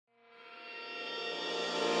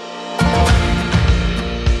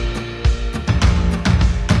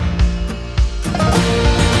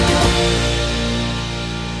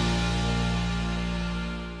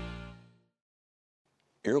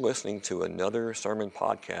listening to another sermon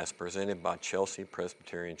podcast presented by Chelsea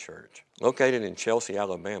Presbyterian Church. Located in Chelsea,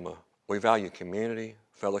 Alabama, we value community,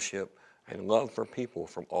 fellowship, and love for people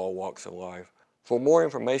from all walks of life. For more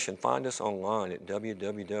information, find us online at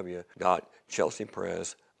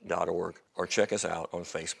www.chelseapres.org or check us out on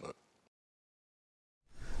Facebook.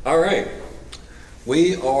 All right,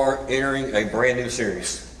 we are entering a brand new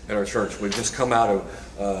series at our church. We've just come out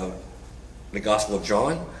of the Gospel of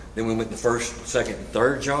John. Then we went to 1st, 2nd, and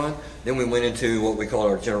 3rd John. Then we went into what we call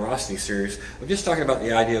our generosity series. We're just talking about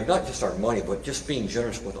the idea of not just our money, but just being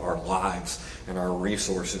generous with our lives and our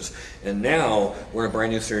resources. And now we're in a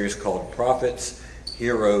brand new series called Prophets,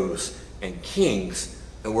 Heroes, and Kings.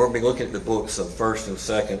 And we'll be looking at the books of 1st and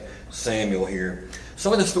 2nd Samuel here.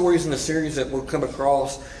 Some of the stories in the series that we'll come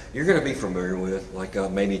across, you're going to be familiar with, like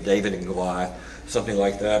maybe David and Goliath, something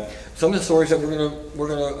like that. Some of the stories that we're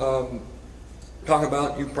going to talk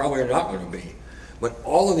about, you probably are not going to be. But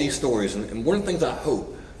all of these stories, and one of the things I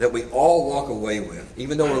hope that we all walk away with,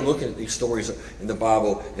 even though we're looking at these stories in the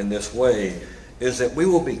Bible in this way, is that we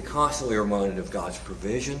will be constantly reminded of God's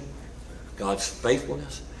provision, God's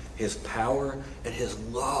faithfulness, His power, and His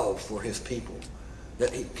love for His people.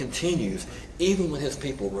 That He continues, even when His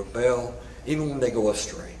people rebel, even when they go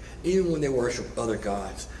astray, even when they worship other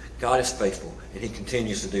gods. God is faithful, and He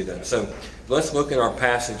continues to do that. So let's look at our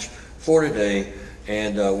passage for today,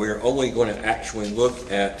 and we're only going to actually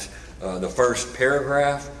look at the first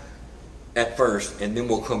paragraph at first, and then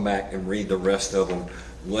we'll come back and read the rest of them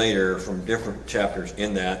later from different chapters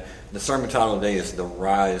in that. The sermon title today is The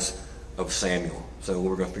Rise of Samuel. So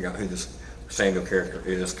we're going to figure out who this Samuel character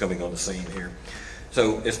is coming on the scene here.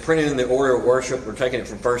 So it's printed in the order of worship. We're taking it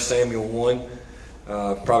from 1 Samuel 1.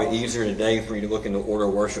 Probably easier today for you to look in the order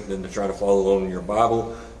of worship than to try to follow along in your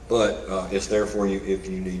Bible. But it's there for you if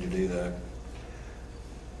you need to do that.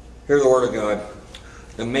 Hear the word of God.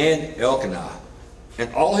 The man Elkanah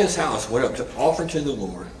and all his house went up to offer to the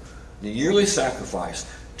Lord the yearly sacrifice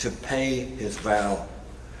to pay his vow.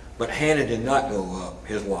 But Hannah did not go up,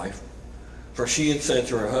 his wife, for she had said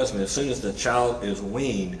to her husband, as soon as the child is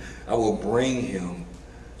weaned, I will bring him,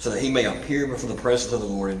 so that he may appear before the presence of the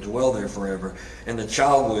Lord and dwell there forever. And the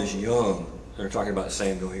child was young. They're talking about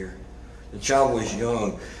Samuel here. The child was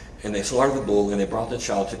young, and they slaughtered the bull, and they brought the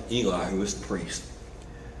child to Eli, who was the priest.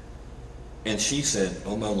 And she said,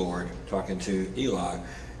 "O my Lord," talking to Eli,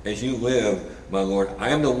 "as you live, my Lord, I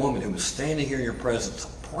am the woman who is standing here in your presence,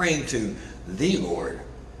 praying to the Lord.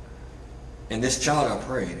 And this child I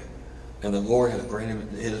prayed, and the Lord has granted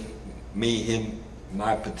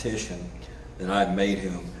my petition that I had made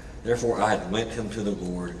him. Therefore I had lent him to the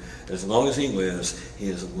Lord. As long as he lives, he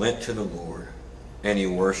is lent to the Lord." And he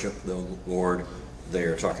worshiped the Lord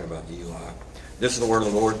there, talking about Eli. This is the word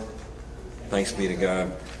of the Lord. Thanks be to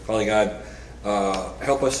God. Father God,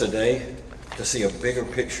 help us today to see a bigger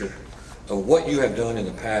picture of what you have done in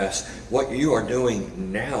the past, what you are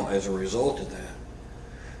doing now as a result of that.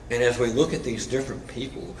 And as we look at these different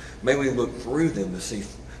people, may we look through them to see,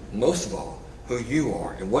 most of all, who you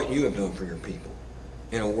are and what you have done for your people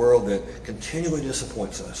in a world that continually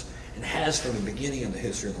disappoints us and has from the beginning of the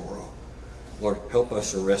history of the world. Lord, help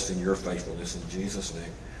us to rest in your faithfulness in Jesus'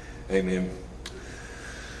 name. Amen.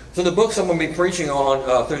 So the books I'm going to be preaching on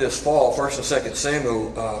through this fall, 1st and 2nd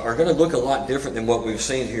Samuel, are going to look a lot different than what we've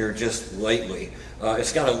seen here just lately.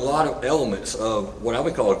 It's got a lot of elements of what I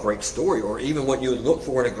would call a great story, or even what you would look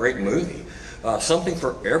for in a great movie. Something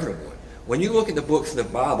for everyone. When you look at the books of the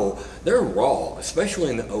Bible, they're raw,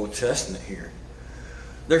 especially in the Old Testament here.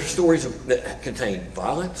 There's stories that contain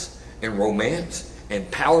violence and romance and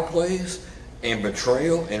power plays and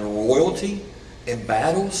betrayal and royalty and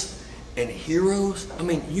battles and heroes. I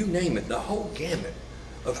mean, you name it, the whole gamut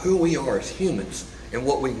of who we are as humans and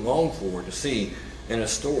what we long for to see in a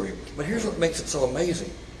story. But here's what makes it so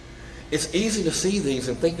amazing. It's easy to see these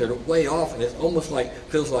and think they're way off, and it's almost like,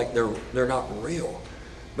 feels like they're not real.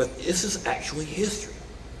 But this is actually history.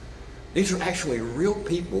 These are actually real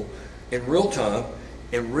people in real time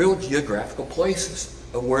in real geographical places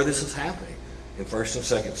of where this is happening in 1st and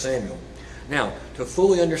 2nd Samuel. Now, to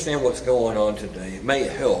fully understand what's going on today, it may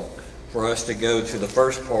help for us to go to the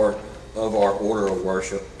first part of our order of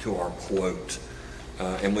worship, to our quote.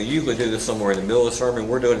 And we usually do this somewhere in the middle of the sermon.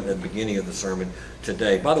 We're doing it at the beginning of the sermon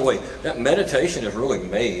today. By the way, that meditation is really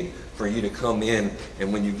made for you to come in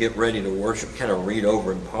and when you get ready to worship, kind of read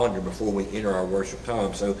over and ponder before we enter our worship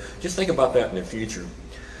time. So just think about that in the future.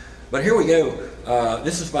 But here we go.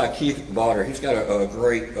 This is by Keith Vodder. He's got a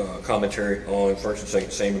great commentary on 1st and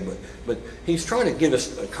 2nd Samuel, but he's trying to give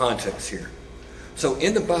us a context here. So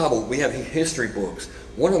in the Bible, we have history books.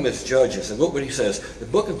 One of them is Judges. And look what he says. The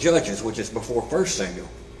book of Judges, which is before 1 Samuel,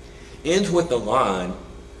 ends with the line,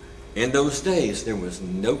 in those days there was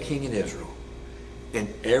no king in Israel,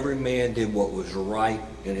 and every man did what was right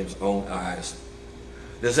in his own eyes.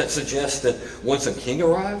 Does that suggest that once a king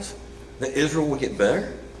arrives, that Israel will get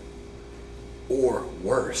better? Or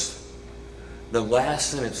worse? The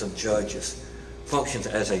last sentence of Judges functions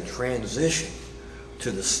as a transition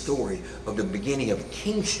to the story of the beginning of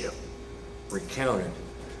kingship recounted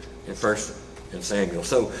in 1 Samuel.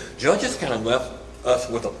 So Judges kind of left us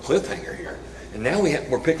with a cliffhanger here. And now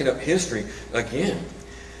we're picking up history again.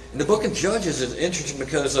 And the book of Judges is interesting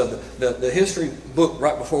because of the history book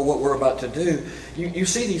right before what we're about to do. You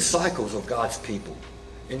see these cycles of God's people.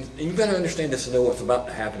 And you better understand this to know what's about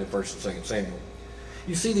to happen in 1 and 2 Samuel.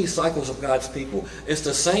 You see these cycles of God's people. It's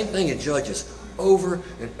the same thing in Judges over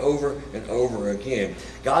and over and over again.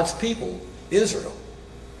 God's people, Israel,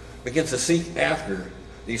 begins to seek after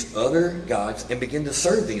these other gods and begin to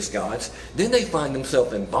serve these gods. Then they find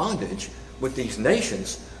themselves in bondage with these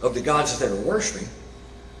nations of the gods that they're worshiping.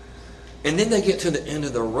 And then they get to the end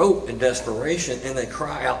of the rope in desperation and they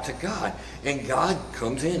cry out to God. And God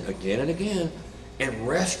comes in again and again and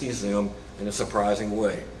rescues them in a surprising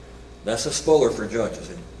way. That's a spoiler for Judges.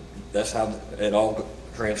 And that's how it all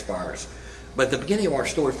transpires. But the beginning of our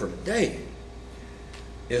story for today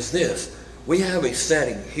is this. We have a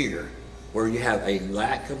setting here where you have a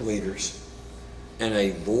lack of leaders and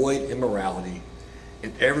a void in morality,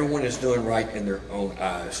 and everyone is doing right in their own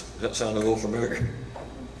eyes. Does that sound a little familiar?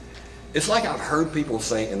 It's like I've heard people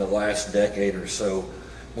say in the last decade or so,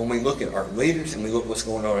 when we look at our leaders and we look at what's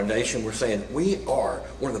going on in our nation, we're saying we are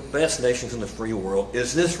one of the best nations in the free world.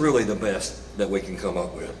 Is this really the best that we can come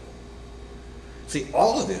up with? See,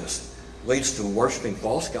 all of this leads to worshiping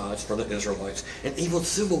false gods for the Israelites and even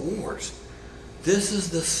civil wars. This is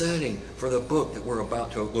the setting for the book that we're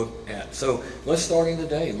about to look at. So let's start in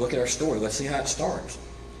today. Look at our story. Let's see how it starts.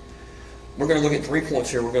 We're going to look at 3 points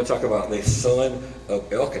here. We're going to talk about the son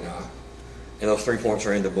of Elkanah. And those 3 points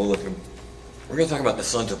are in the bulletin. We're going to talk about the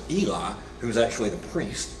sons of Eli, who's actually the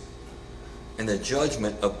priest, and the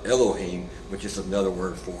judgment of Elohim, which is another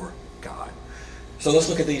word for God. So let's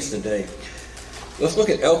look at these today. Let's look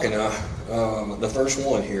at Elkanah, the first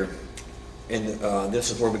one here. And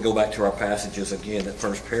this is where we go back to our passages again, that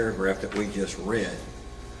first paragraph that we just read.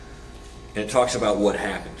 And it talks about what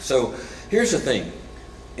happened. So here's the thing.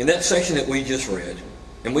 In that section that we just read,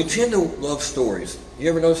 and we tend to love stories. You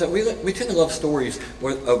ever notice that? We tend to love stories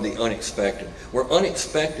of the unexpected, where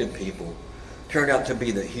unexpected people turned out to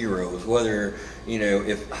be the heroes, whether,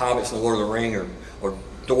 if Hobbit's in the Lord of the Rings or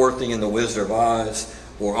Dorothy in the Wizard of Oz,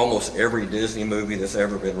 or almost every Disney movie that's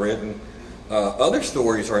ever been written. Other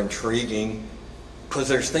stories are intriguing because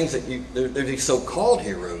there's things that there's these so-called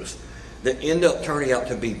heroes that end up turning out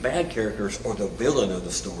to be bad characters or the villain of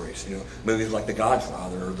the stories. Movies like The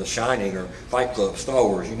Godfather or The Shining or Fight Club, Star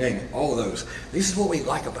Wars, you name it, all of those. This is what we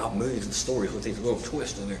like about movies and stories with these little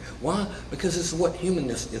twists in there. Why? Because this is what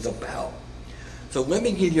humanness is about. So let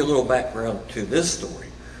me give you a little background to this story.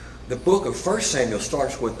 The book of 1 Samuel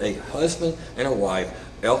starts with a husband and a wife,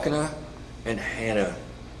 Elkanah and Hannah.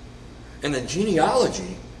 And the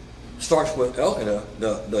genealogy starts with Elkanah,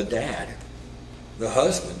 the dad, the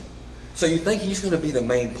husband. So you think he's going to be the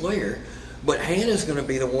main player, but Hannah's going to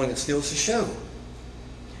be the one that steals the show.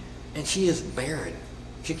 And she is barren.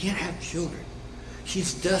 She can't have children.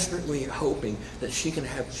 She's desperately hoping that she can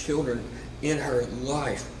have children in her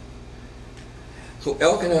life. So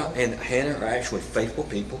Elkanah and Hannah are actually faithful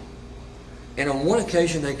people. And on one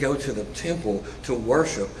occasion they go to the temple to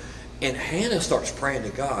worship. And Hannah starts praying to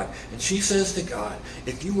God. And she says to God,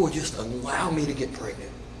 if you will just allow me to get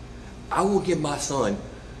pregnant, I will give my son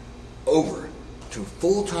over to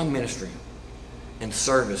full-time ministry and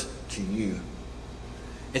service to you.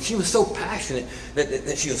 And she was so passionate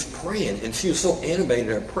that she was praying, and she was so animated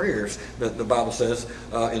in her prayers, that the Bible says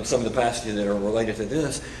in some of the passages that are related to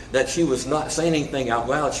this, that she was not saying anything out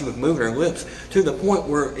loud. She was moving her lips to the point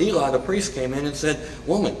where Eli, the priest, came in and said,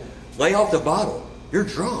 woman, lay off the bottle. You're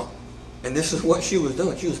drunk. And this is what she was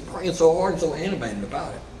doing. She was praying so hard and so animated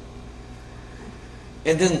about it.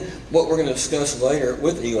 And then what we're going to discuss later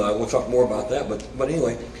with Eli, we'll talk more about that. But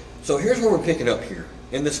anyway, so here's where we're picking up here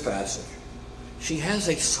in this passage. She has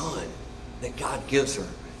a son that God gives her.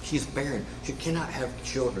 She's barren. She cannot have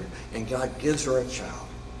children. And God gives her a child.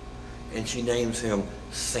 And she names him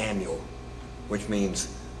Samuel, which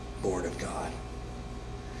means born of God.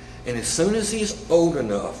 And as soon as he's old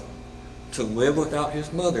enough to live without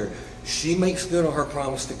his mother, she makes good on her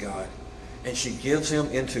promise to God. And she gives him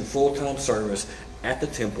into full-time service at the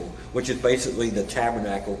temple, which is basically the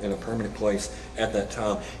tabernacle in a permanent place at that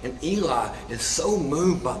time. And Eli is so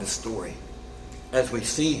moved by the story as we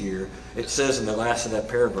see here, it says in the last of that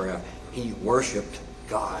paragraph, he worshiped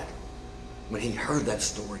God when he heard that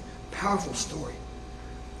story. Powerful story.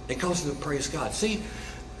 It causes him to praise God. See,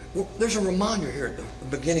 there's a reminder here at the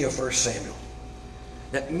beginning of 1 Samuel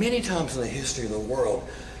that many times in the history of the world,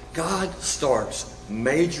 God starts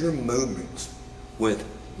major movements with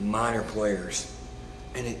minor players.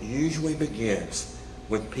 And it usually begins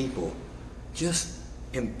with people just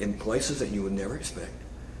in places that you would never expect.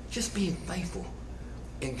 Just being faithful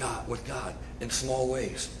with God in small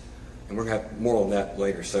ways. And we're going to have more on that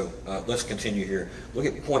later. So let's continue here. Look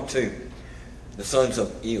at point 2. The sons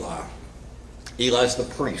of Eli. Eli's the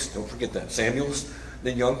priest. Don't forget that. Samuel's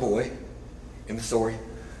the young boy in the story.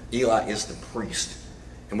 Eli is the priest.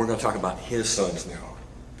 And we're going to talk about his sons now.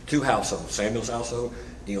 2 households. Samuel's household,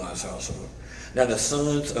 Eli's household. Now the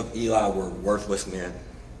sons of Eli were worthless men.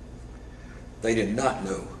 They did not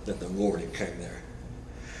know that the Lord had come there.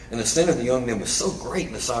 And the sin of the young men was so great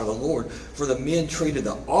in the sight of the Lord, for the men treated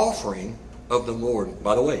the offering of the Lord.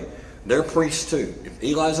 By the way, they're priests too. If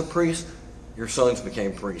Eli's a priest, your sons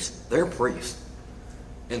became priests. They're priests.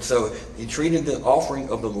 And so he treated the offering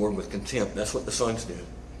of the Lord with contempt. That's what the sons did.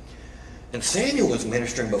 And Samuel was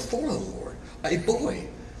ministering before the Lord, a boy,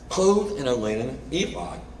 clothed in a linen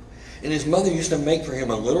ephod. And his mother used to make for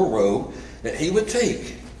him a little robe that he would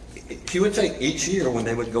take. She would take each year when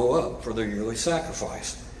they would go up for their yearly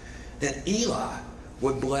sacrifice. Then Eli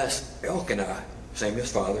would bless Elkanah,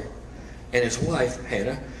 Samuel's father, and his wife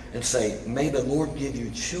Hannah, and say, "May the Lord give you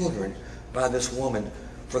children by this woman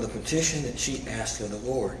for the petition that she asked of the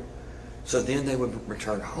Lord." So then they would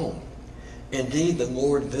return home. Indeed, the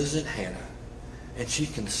Lord visited Hannah, and she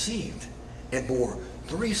conceived and bore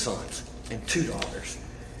 3 sons and 2 daughters.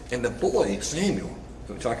 And the boy, Samuel,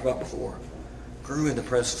 who we talked about before, grew in the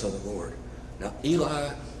presence of the Lord. Now, Eli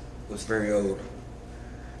was very old,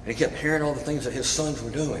 and he kept hearing all the things that his sons were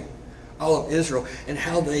doing, all of Israel, and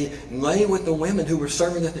how they lay with the women who were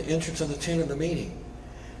serving at the entrance of the tent of the meeting.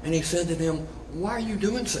 And he said to them, "Why are you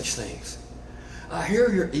doing such things? I hear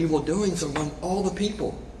your evil doings among all the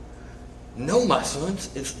people. No, my sons,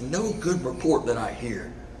 it's no good report that I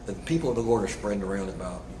hear that the people of the Lord are spreading around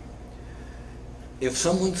about you. If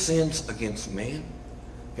someone sins against man,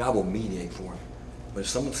 God will mediate for him. But if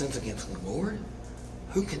someone sins against the Lord,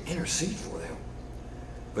 who can intercede for them?"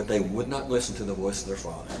 But they would not listen to the voice of their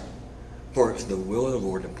father, for it's the will of the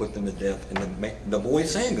Lord to put them to death. And the boy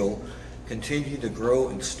Samuel continued to grow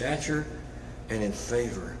in stature and in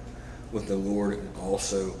favor with the Lord and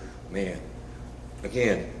also man.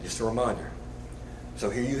 Again, just a reminder. So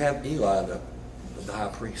here you have Eli, the high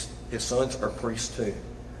priest. His sons are priests too.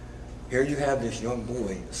 Here you have this young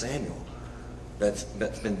boy, Samuel, that's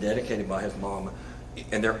been dedicated by his mom,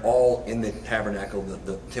 and they're all in the tabernacle,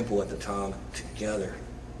 the temple at the time, together.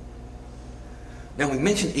 Now, we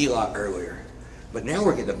mentioned Eli earlier, but now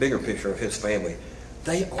we're getting a bigger picture of his family.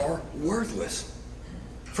 They are worthless.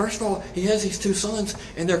 First of all, he has these 2 sons,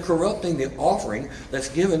 and they're corrupting the offering that's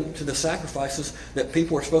given to the sacrifices that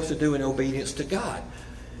people are supposed to do in obedience to God.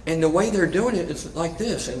 And the way they're doing it is like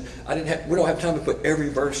this, and we don't have time to put every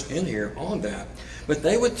verse in here on that, but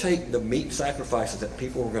they would take the meat sacrifices that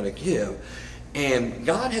people were going to give, and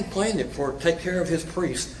God had planned it to take care of his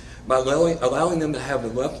priests by allowing them to have the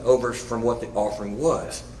leftovers from what the offering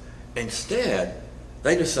was. Instead,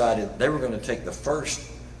 they decided they were going to take the first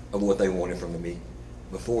of what they wanted from the meat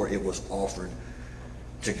before it was offered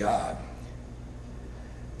to God.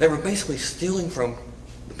 They were basically stealing from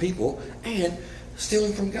the people and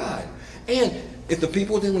stealing from God. And if the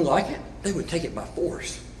people didn't like it, they would take it by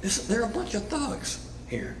force. They're a bunch of thugs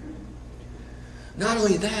here. Not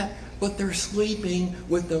only that, but they're sleeping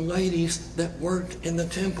with the ladies that worked in the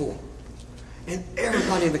temple. And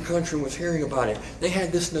everybody in the country was hearing about it. They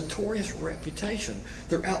had this notorious reputation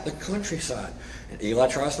throughout the countryside. And Eli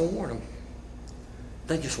tries to warn them.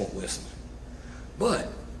 They just won't listen.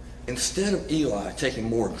 But instead of Eli taking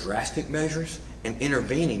more drastic measures and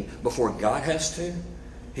intervening before God has to,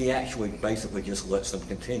 he actually basically just lets them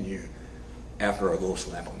continue after a little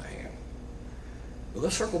slap on the hand. But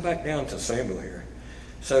let's circle back down to Samuel here.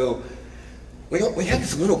 So we had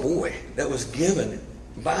this little boy that was given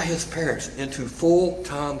by his parents into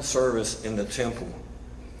full-time service in the temple.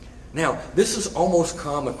 Now, this is almost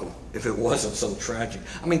comical if it wasn't so tragic.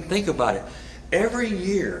 I mean, think about it. Every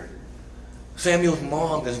year, Samuel's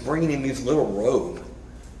mom is bringing him this little robe,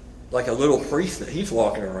 like a little priest that he's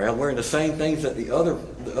walking around wearing the same things that the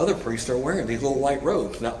other priests are wearing, these little white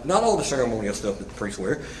robes. Now, not all the ceremonial stuff that the priests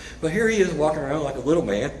wear, but here he is walking around like a little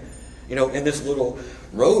man, in this little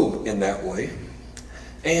robe in that way,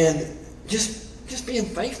 and just being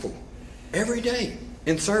faithful every day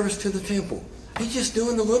in service to the temple. He's just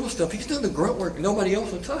doing the little stuff. He's doing the grunt work nobody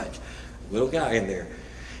else will touch. Little guy in there.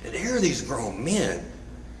 And here are these grown men.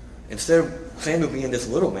 Instead of Samuel being this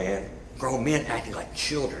little man, grown men acting like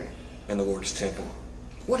children in the Lord's temple.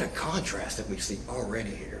 What a contrast that we see already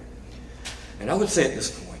here. And I would say at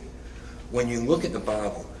this point, when you look at the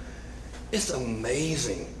Bible, it's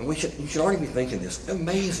amazing, and you should already be thinking this,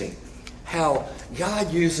 amazing how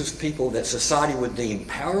God uses people that society would deem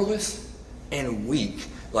powerless and weak,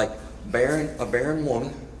 like a barren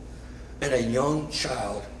woman and a young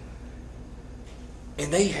child,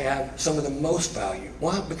 and they have some of the most value.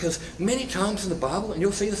 Why? Because many times in the Bible, and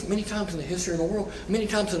you'll see this many times in the history of the world, many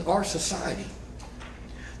times in our society,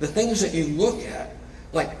 the things that you look at,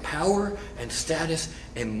 like power and status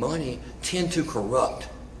and money, tend to corrupt,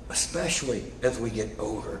 especially as we get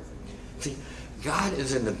older. See, God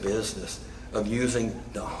is in the business of using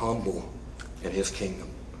the humble in his kingdom.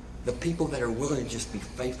 The people that are willing to just be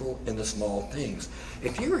faithful in the small things.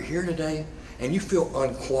 If you are here today and you feel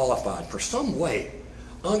unqualified for some way,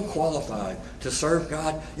 unqualified to serve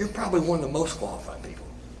God, you're probably one of the most qualified people,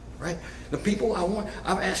 right? The people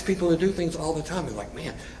I've asked people to do things all the time. They're like,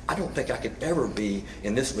 man, I don't think I could ever be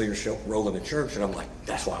in this leadership role in the church. And I'm like,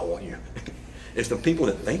 that's why I want you. It's the people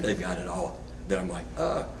that think they've got it all that I'm like,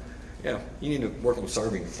 yeah, you need to work on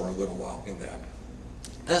serving for a little while in that.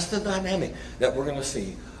 That's the dynamic that we're going to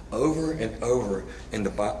see over and over in the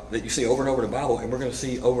Bible, that you see over and over in the Bible, and we're going to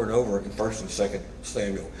see over and over in 1st and 2nd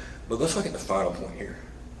Samuel. But let's look at the final point here.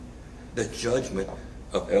 The judgment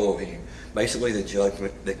of Elohim. Basically the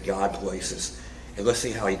judgment that God places. And let's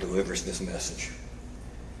see how he delivers this message.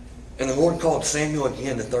 And the Lord called Samuel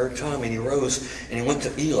again the 3rd time, and he rose and he went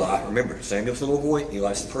to Eli. Remember, Samuel's the little boy,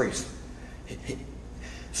 Eli's the priest.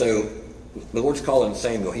 So the Lord's calling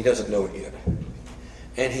Samuel. He doesn't know it yet.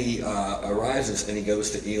 And he arises and he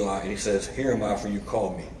goes to Eli and he says, here am I, for you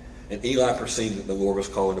called me. And Eli perceived that the Lord was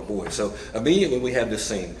calling the boy. So immediately we have this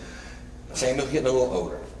scene. Samuel's getting a little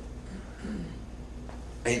older.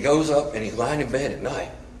 And he goes up and he's lying in bed at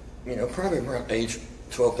night. You know, probably around age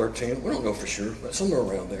 12, 13. We don't know for sure, but somewhere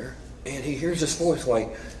around there. And he hears this voice like,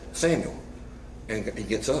 Samuel. And he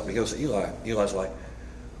gets up and he goes to Eli. Eli's like,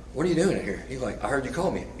 what are you doing in here? He's like, I heard you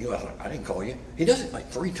call me. Eli's like, I didn't call you. He does it like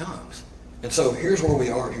 3 times. And so here's where we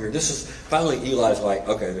are here. This is, finally Eli's like,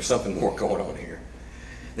 okay, there's something more going on here.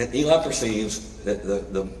 And then Eli perceives that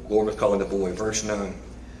the Lord was calling the boy. Verse 9.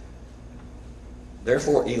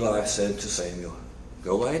 Therefore Eli said to Samuel,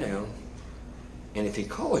 go lie down, and if he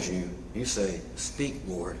calls you, you say, speak,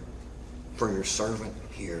 Lord, for your servant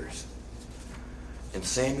hears. And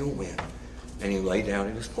Samuel went, and he lay down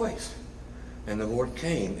in his place. And the Lord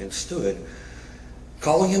came and stood,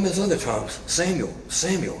 calling him as other times, Samuel,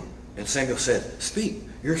 Samuel. And Samuel said, speak,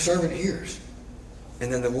 your servant hears.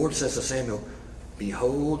 And then the Lord says to Samuel,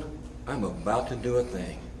 behold, I'm about to do a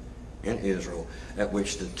thing in Israel at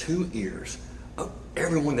which the 2 ears of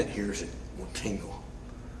everyone that hears it will tingle.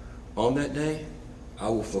 On that day, I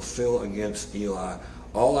will fulfill against Eli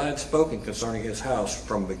all I had spoken concerning his house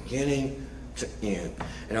from beginning to end.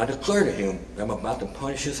 And I declare to him that I'm about to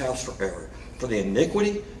punish his house forever for the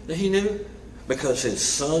iniquity that he knew, because his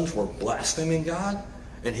sons were blaspheming God,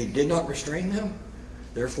 and he did not restrain them.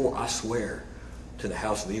 Therefore I swear to the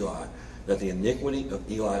house of Eli that the iniquity of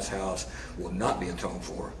Eli's house will not be atoned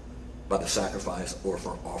for by the sacrifice or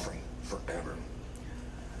for offering forever.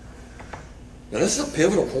 Now this is a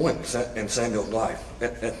pivotal point in Samuel's life.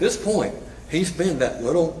 At this point, he's been that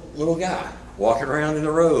little guy walking around in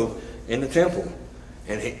a robe in the temple,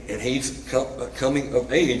 and he's coming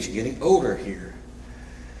of age, getting older here.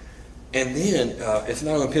 And then it's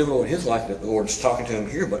not only pivotal in his life that the Lord's talking to him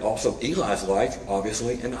here, but also Eli's life,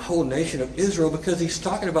 obviously, and the whole nation of Israel, because he's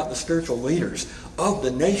talking about the spiritual leaders of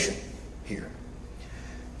the nation here.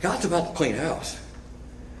 God's about to clean house,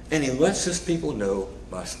 and he lets his people know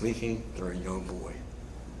by speaking through a young boy.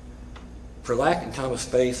 For lack of time of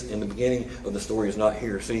space, in the beginning of the story is not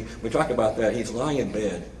here. See, we talked about that. He's lying in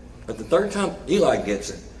bed. But the 3rd time, Eli gets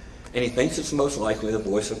it, and he thinks it's most likely the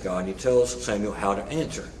voice of God, and he tells Samuel how to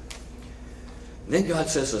answer. Then God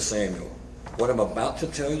says to Samuel, what I'm about to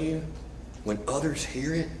tell you, when others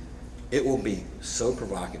hear it, it will be so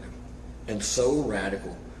provocative and so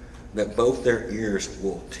radical that both their ears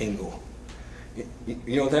will tingle.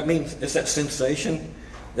 You know what that means? It's that sensation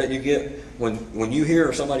that you get when you hear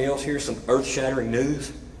or somebody else hears some earth-shattering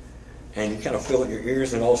news, and you kind of fill it in your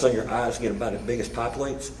ears, and all of a sudden your eyes get about as big as pie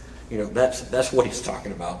plates. You know, that's what he's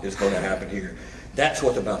talking about is going to happen here. That's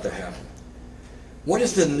what's about to happen. What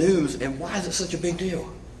is the news, and why is it such a big deal?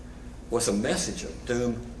 Well, it's a message of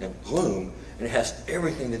doom and gloom, and it has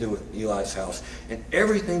everything to do with Eli's house and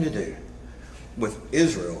everything to do with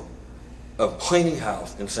Israel of cleaning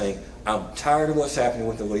house and saying, I'm tired of what's happening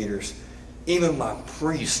with the leaders. Even my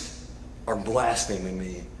priests are blaspheming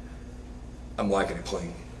me. I'm wiping it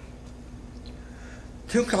clean.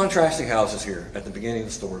 Two contrasting houses here at the beginning of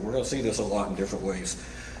the story. We're going to see this a lot in different ways.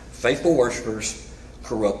 Faithful worshipers,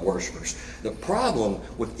 corrupt worshipers. The problem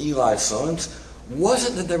with Eli's sons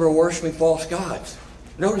wasn't that they were worshiping false gods.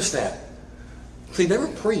 Notice that. See, they were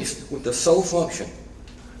priests with the sole function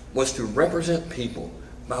was to represent people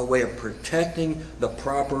by way of protecting the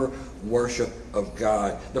proper worship of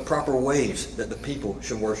God, the proper ways that the people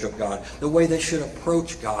should worship God, the way they should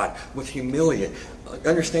approach God with humility,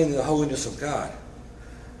 understanding the holiness of God.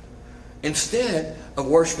 Instead of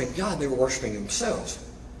worshiping God, they were worshiping themselves.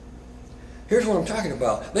 Here's what I'm talking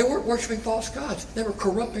about. They weren't worshiping false gods. They were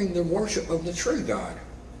corrupting the worship of the true God.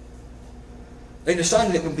 They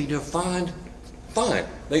decided it would be defined fine.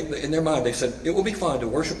 In their mind, they said, it will be fine to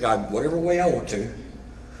worship God whatever way I want to,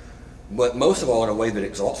 but most of all in a way that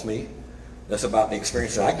exalts me. That's about the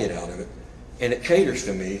experience that I get out of it. And it caters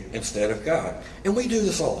to me instead of God. And we do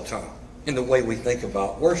this all the time in the way we think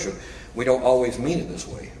about worship. We don't always mean it this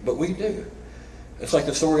way, but we do. It's like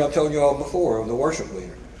the story I told you all before of the worship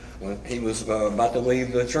leader. When he was about to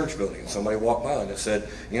leave the church building, somebody walked by and said,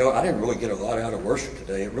 I didn't really get a lot out of worship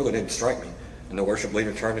today. It really didn't strike me. And the worship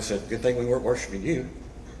leader turned and said, good thing we weren't worshiping you.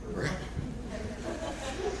 Right?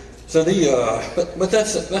 So but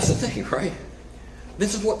that's the thing, right?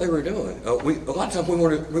 This is what they were doing. A lot of times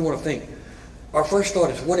we want to think, our first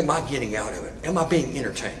thought is, what am I getting out of it? Am I being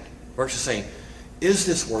entertained? Versus saying, is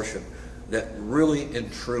this worship that really and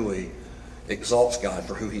truly exalts God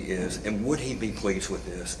for who he is, and would he be pleased with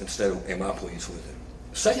this instead of am I pleased with it?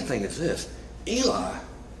 The second thing is this. Eli,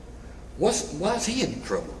 why is he in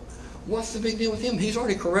trouble? What's the big deal with him? He's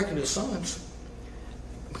already corrected his sons.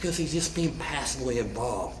 Because he's just being passively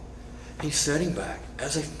involved. He's sitting back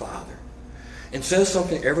as a father and says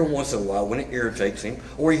something every once in a while when it irritates him,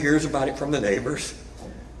 or he hears about it from the neighbors,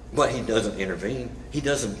 but he doesn't intervene. He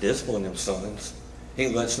doesn't discipline his sons. He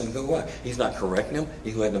lets them go away. He's not correcting them.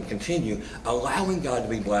 He's letting them continue, allowing God to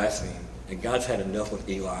be blasphemed. And God's had enough with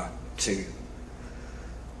Eli too.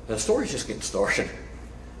 The story's just getting started.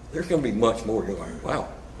 There's going to be much more. You're like, wow,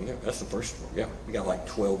 that's the first one. Yeah, we got like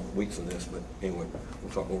 12 weeks of this, but anyway,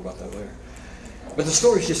 we'll talk more about that later. But the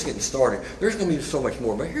story's just getting started. There's going to be so much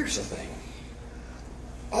more. But here's the thing.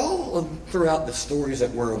 Throughout the stories that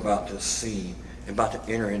we're about to see, about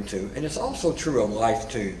to enter into, and it's also true of life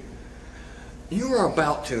too, you are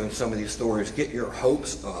about to, in some of these stories, get your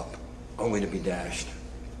hopes up only to be dashed.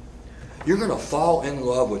 You're going to fall in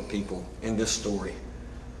love with people in this story.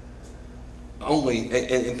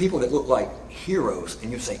 And people that look like heroes,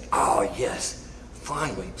 and you say, oh yes,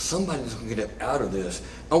 finally, somebody's going to get out of this,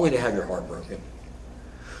 only to have your heart broken.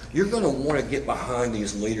 You're going to want to get behind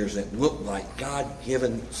these leaders that look like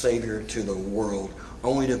God-given Savior to the world,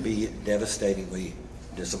 only to be devastatingly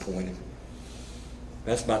disappointed.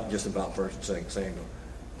 That's not just about 1st and 2nd Samuel.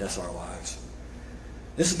 That's our lives.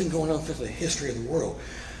 This has been going on through the history of the world.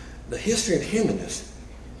 The history of humanness,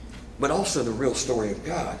 but also the real story of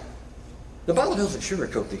God. The Bible doesn't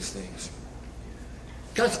sugarcoat these things.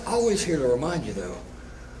 God's always here to remind you, though,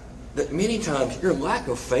 that many times your lack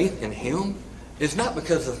of faith in him is not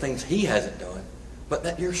because of things he hasn't done, but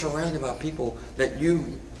that you're surrounded by people that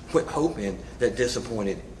you put hope in that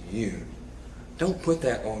disappointed you. Don't put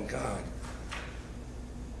that on God.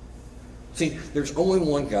 See, there's only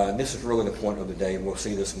one God, and this is really the point of the day, and we'll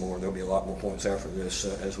see this more. There'll be a lot more points after this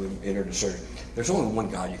as we enter the series. There's only one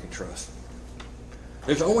God you can trust.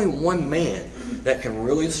 There's only one man that can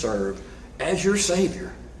really serve as your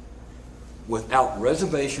Savior without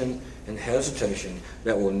reservation and hesitation,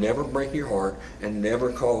 that will never break your heart and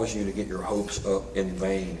never cause you to get your hopes up in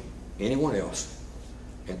vain. Anyone else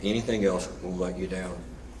and anything else will let you down.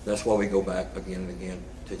 That's why we go back again and again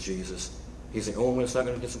to Jesus. He's the only one that's not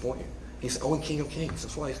going to disappoint you. He's the only King of Kings.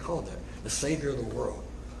 That's why he's called that. The Savior of the world.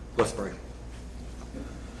 Let's pray.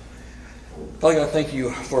 Father God, thank you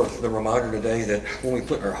for the reminder today that when we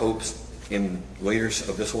put our hopes in leaders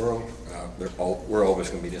of this world, we're always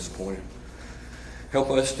going to be disappointed. Help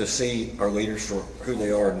us to see our leaders for who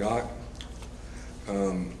they are or not.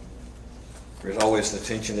 There's always the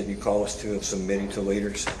tension that you call us to of submitting to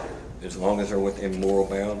leaders as long as they're within moral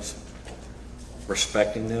bounds,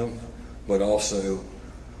 respecting them, but also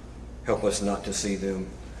help us not to see them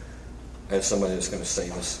as somebody that's going to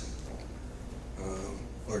save us.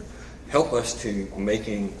 Lord, help us to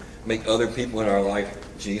make other people in our life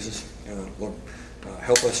Jesus. Lord,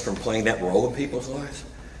 help us from playing that role in people's lives.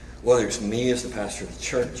 Whether it's me as the pastor of the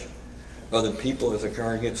church, other people as the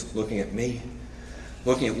congregants looking at me,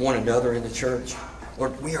 looking at one another in the church,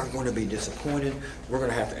 Lord, we are going to be disappointed. We're going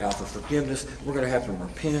to have to ask for forgiveness. We're going to have to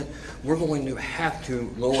repent. We're going to have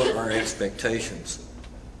to lower our expectations.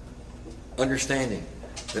 Understanding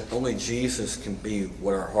that only Jesus can be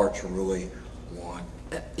what our hearts really want.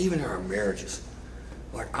 Even in our marriages.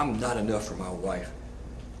 Lord, I'm not enough for my wife.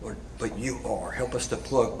 Lord, but you are. Help us to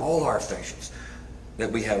plug all our affections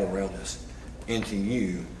that we have around us into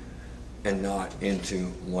you and not into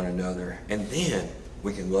one another. And then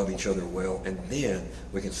we can love each other well, and then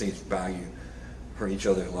we can see value for each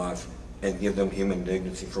other's lives and give them human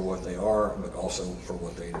dignity for what they are, but also for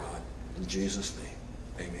what they're not. In Jesus'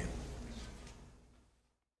 name, amen.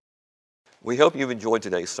 We hope you've enjoyed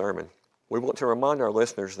today's sermon. We want to remind our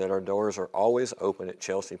listeners that our doors are always open at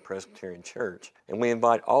Chelsea Presbyterian Church, and we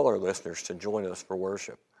invite all our listeners to join us for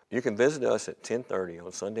worship. You can visit us at 10:30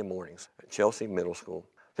 on Sunday mornings at Chelsea Middle School.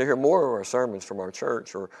 To hear more of our sermons from our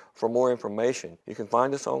church or for more information, you can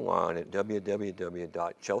find us online at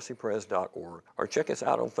www.chelseapres.org or check us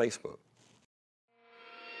out on Facebook.